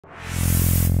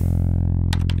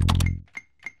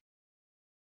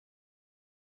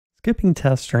Skipping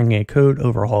tests during a code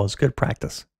overhaul is good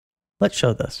practice. Let's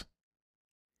show this.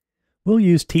 We'll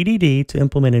use TDD to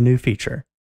implement a new feature,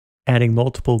 adding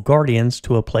multiple guardians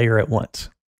to a player at once.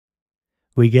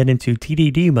 We get into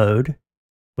TDD mode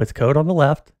with code on the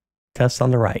left, tests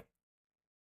on the right.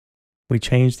 We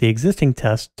change the existing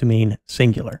test to mean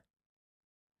singular.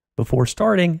 Before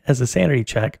starting, as a sanity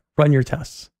check, run your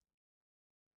tests.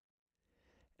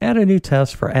 Add a new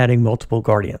test for adding multiple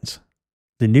guardians.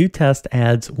 The new test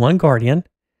adds one guardian,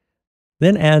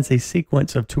 then adds a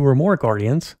sequence of 2 or more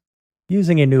guardians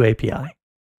using a new API.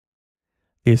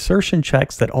 The assertion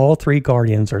checks that all 3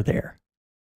 guardians are there.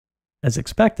 As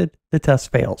expected, the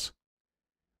test fails.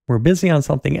 We're busy on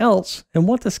something else and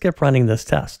want to skip running this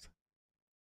test.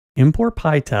 Import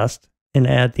Pytest and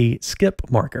add the skip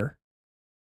marker,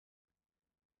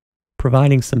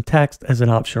 providing some text as an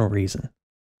optional reason.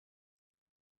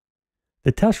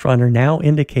 The test runner now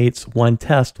indicates one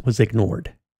test was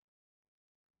ignored.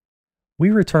 We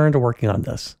return to working on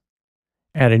this.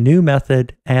 Add a new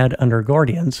method, add under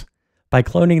guardians, by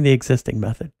cloning the existing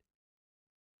method.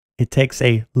 It takes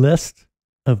a list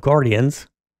of guardians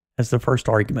as the first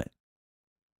argument.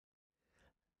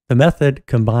 The method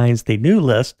combines the new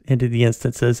list into the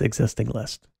instance's existing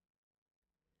list.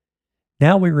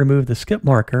 Now we remove the skip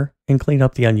marker and clean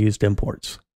up the unused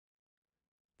imports.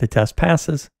 The test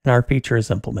passes and our feature is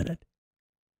implemented.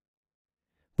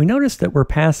 We notice that we're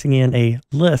passing in a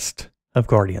list of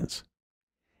guardians.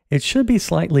 It should be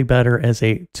slightly better as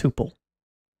a tuple.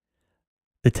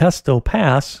 The tests still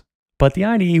pass, but the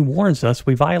IDE warns us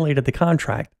we violated the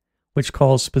contract, which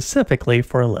calls specifically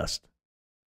for a list.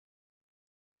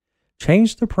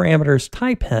 Change the parameter's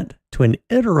type hint to an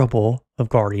iterable of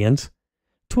guardians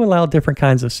to allow different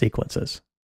kinds of sequences.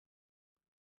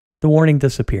 The warning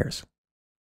disappears.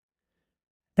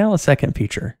 Now a second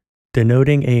feature,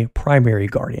 denoting a primary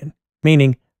guardian,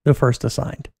 meaning the first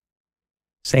assigned.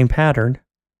 Same pattern,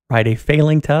 write a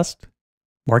failing test,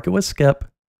 mark it with skip,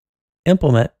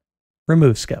 implement,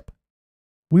 remove skip.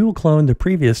 We will clone the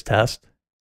previous test,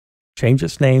 change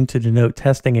its name to denote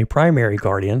testing a primary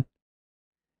guardian,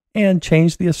 and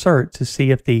change the assert to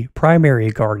see if the primary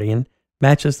guardian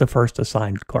matches the first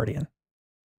assigned guardian.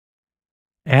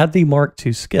 Add the mark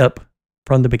to skip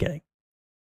from the beginning.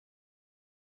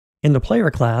 In the player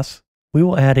class, we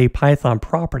will add a Python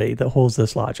property that holds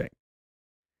this logic.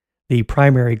 The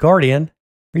primary guardian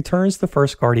returns the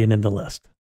first guardian in the list.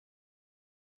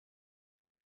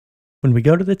 When we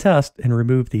go to the test and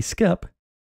remove the skip,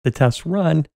 the tests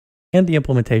run and the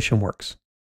implementation works,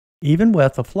 even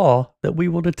with a flaw that we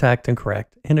will detect and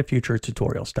correct in a future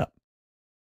tutorial step.